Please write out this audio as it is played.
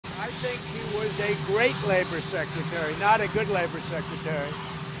think he was a great labor secretary, not a good labor secretary.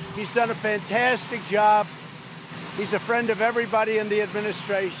 He's done a fantastic job. He's a friend of everybody in the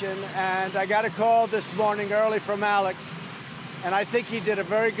administration, and I got a call this morning early from Alex, and I think he did a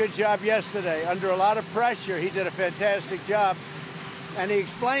very good job yesterday. Under a lot of pressure, he did a fantastic job, and he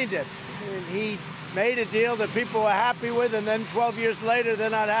explained it. And he made a deal that people were happy with, and then 12 years later,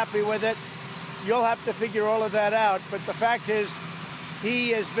 they're not happy with it. You'll have to figure all of that out, but the fact is, he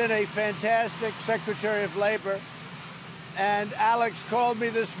has been a fantastic Secretary of Labor. And Alex called me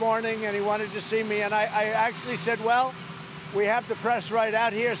this morning and he wanted to see me. And I actually said, well, we have the press right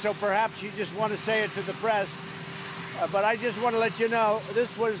out here, so perhaps you just want to say it to the press. But I just want to let you know,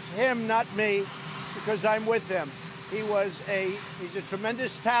 this was him, not me, because I'm with him. He's a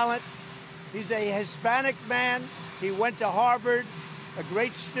tremendous talent. He's a Hispanic man. He went to Harvard, a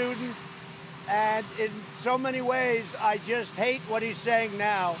great student. And in so many ways, I just hate what he's saying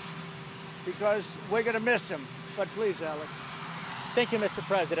now because we're going to miss him. But please, Alex. Thank you, Mr.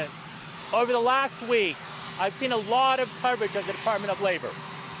 President. Over the last week, I've seen a lot of coverage of the Department of Labor.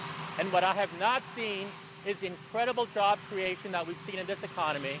 And what I have not seen is the incredible job creation that we've seen in this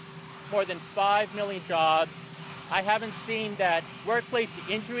economy, more than 5 million jobs. I haven't seen that workplace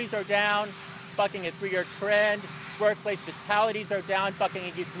injuries are down, bucking a 3-year trend. Workplace fatalities are down, bucking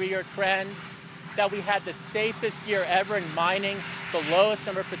a 3-year trend. That we had the safest year ever in mining, the lowest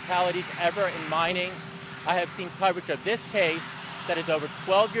number of fatalities ever in mining. I have seen coverage of this case that is over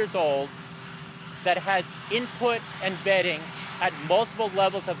 12 years old, that has input and vetting at multiple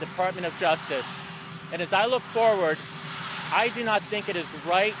levels of the Department of Justice. And as I look forward, I do not think it is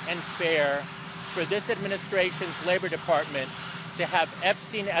right and fair for this administration's Labor Department to have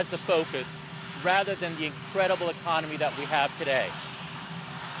Epstein as the focus rather than the incredible economy that we have today.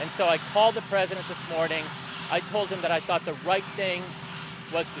 And so I called the president this morning. I told him that I thought the right thing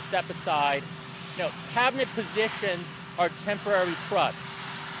was to step aside. Cabinet positions are temporary trusts.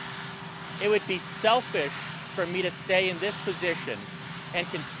 It would be selfish for me to stay in this position and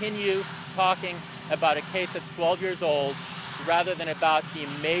continue talking about a case that's 12 years old rather than about the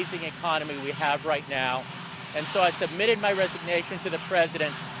amazing economy we have right now. And so I submitted my resignation to the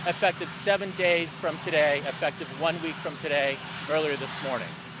president effective 7 days from today, effective 1 week from today, earlier this morning.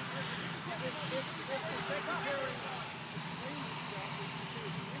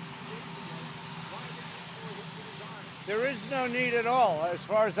 There is no need at all, as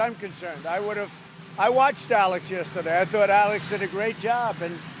far as I'm concerned. I watched Alex yesterday. I thought Alex did a great job.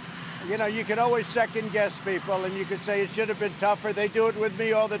 And, you can always second guess people and you could say it should have been tougher. They do it with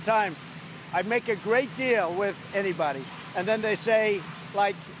me all the time. I make a great deal with anybody. And then they say,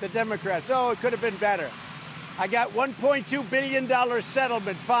 like the Democrats, oh, it could have been better. I got $1.2 billion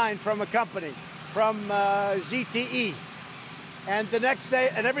settlement fine from a company, from ZTE. And the next day,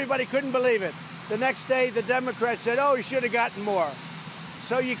 and everybody couldn't believe it. The next day, the Democrats said, oh, he should have gotten more.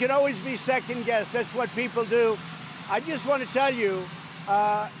 So you can always be second guessed. That's what people do. I just want to tell you,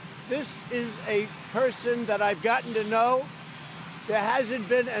 this is a person that I've gotten to know. There hasn't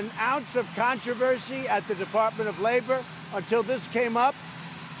been an ounce of controversy at the Department of Labor until this came up.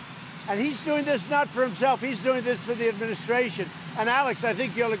 And he's doing this not for himself. He's doing this for the administration. And Alex, I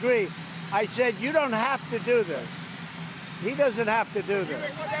think you'll agree. I said, you don't have to do this. He doesn't have to do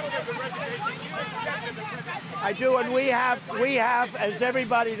this. I do, and we have, as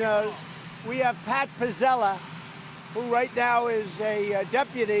everybody knows, we have Pat Pizzella, who right now is a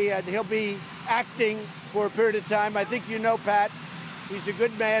deputy, and he'll be acting for a period of time. I think you know Pat. He's a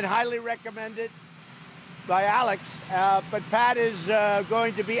good man, highly recommended by Alex. But Pat is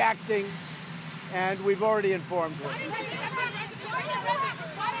going to be acting, and we've already informed him.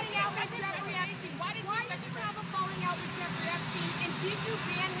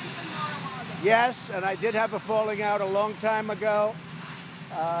 Yes, and I did have a falling out a long time ago.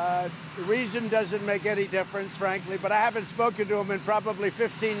 The reason doesn't make any difference, frankly, but I haven't spoken to him in probably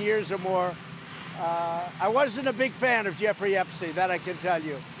 15 years or more. I wasn't a big fan of Jeffrey Epstein, that I can tell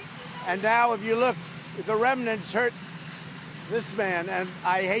you. And now, if you look, the remnants hurt this man, and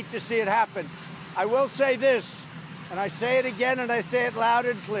I hate to see it happen. I will say this, and I say it again, and I say it loud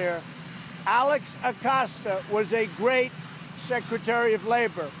and clear. Alex Acosta was a great Secretary of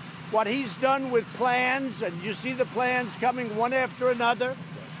Labor. What he's done with plans, and you see the plans coming one after another.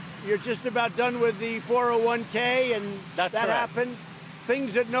 You're just about done with the 401k, and that happened.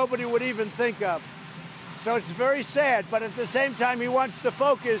 Things that nobody would even think of. So it's very sad, but at the same time, he wants the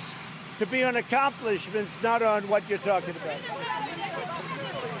focus to be on accomplishments, not on what you're talking about.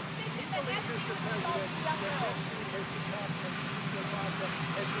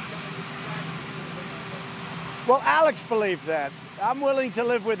 Well, Alex believed that. I'm willing to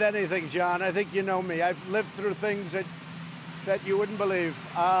live with anything, John. I think you know me. I've lived through things that you wouldn't believe.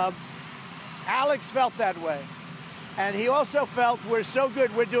 Alex felt that way. And he also felt we're so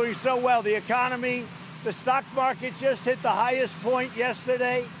good, we're doing so well. The economy, the stock market just hit the highest point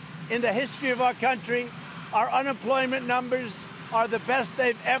yesterday in the history of our country. Our unemployment numbers are the best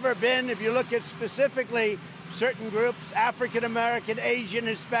they've ever been. If you look at specifically certain groups, African American, Asian,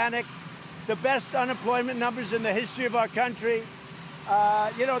 Hispanic, the best unemployment numbers in the history of our country.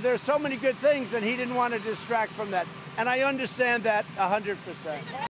 You know, there are so many good things, and he didn't want to distract from that. And I understand that 100%.